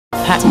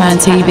Peckham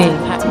TV.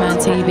 Peckham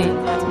TV.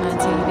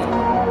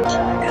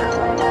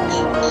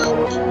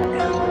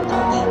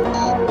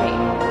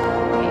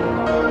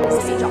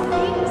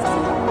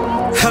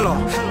 Hello,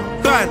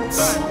 bands.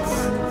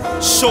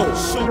 Show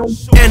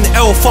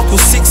NL fuck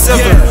with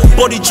 6-7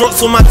 Body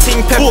drops on my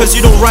team peppers. You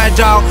don't ride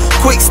out,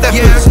 quick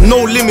steppers.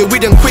 No limit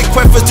with them quick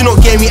preppers. Do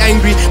not get me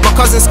angry. My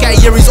cousin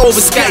Scatty, yeah, he's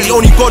over Scatty.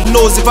 Only God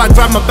knows if I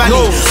drive my belly.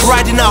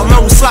 Riding out,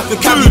 man will slap a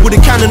cabby with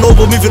a cannon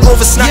over, moving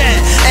over snappy.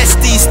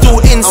 SD still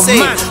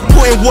insane.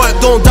 Put in work,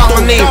 don't doubt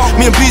my name.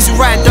 Me and Beezy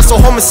ride, that's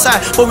a homicide.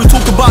 But we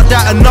talk about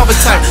that another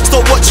time.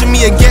 Stop watching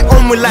me and get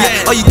on with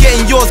life. Are you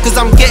getting yours? Cause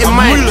I'm getting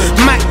mine.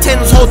 Mac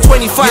 10s hold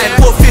 25,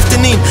 put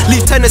 15 in,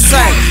 leave 10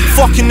 aside.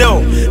 Fucking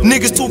hell,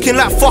 niggas talking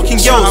like fucking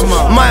girls.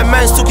 My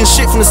man's talking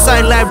shit from the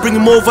sideline, bring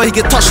him over, he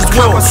get touched as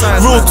well.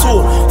 Real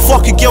talk,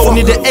 fuck a girl,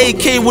 need an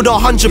AK with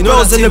 100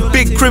 bells and a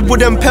big crib with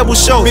them pebble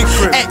shells.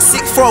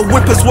 X6 for a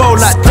whip as well,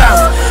 like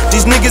damn.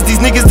 These niggas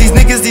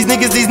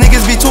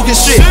be talking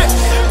shit.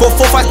 Got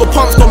 4 fights, got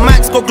pumps, got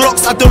max, got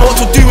glocks, I don't know what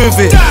to do with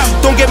it.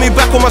 Don't get me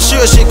back on my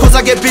shooter shit, cause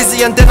I get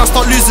busy and then I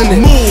start losing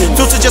it.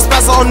 Filter just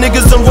spaz on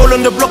niggas and roll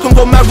on the block and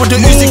go mad with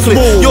the Uzi clip.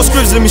 Your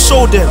scribs, let me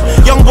show them.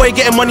 Young boy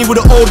getting money with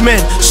the old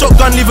men.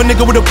 Shotgun, leave a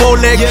nigga with a bow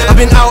leg. I've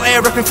been out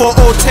here rapping for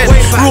all 10.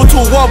 Real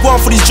talk, wild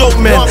one for these joke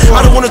men.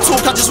 I don't wanna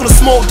talk, I just wanna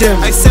smoke them.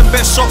 I send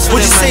best shots for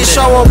them. Would you say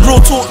shower, real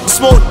talk,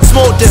 smoke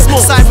them.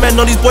 Side man,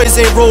 no, these boys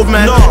ain't road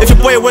man. If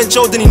your boy went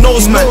jail, then he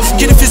knows man.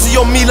 Get a fizzy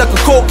on me like a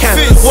coke can.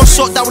 One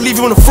shot that will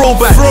leave you on a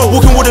throwback.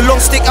 Walking with a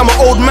long stick, I'm an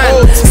old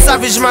man.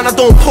 Savage man, I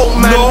don't poke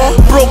man.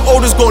 Broke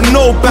olders got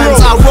no bands.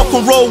 I rock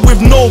and roll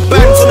with no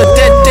bands. On a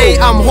dead day,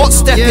 I'm hot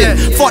stepping.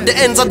 Fuck the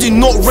ends, I do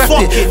not rep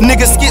it.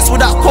 Niggas skits with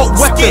that cock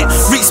weapon.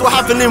 Reeks what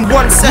happened in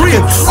 1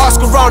 second.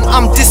 Ask around,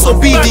 I'm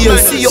disobedient.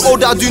 See you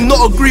older, I do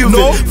not agree with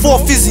it. For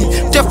fizzy,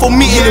 death for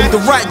meeting him. The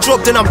right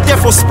job, then I'm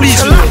death for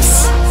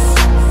speechless.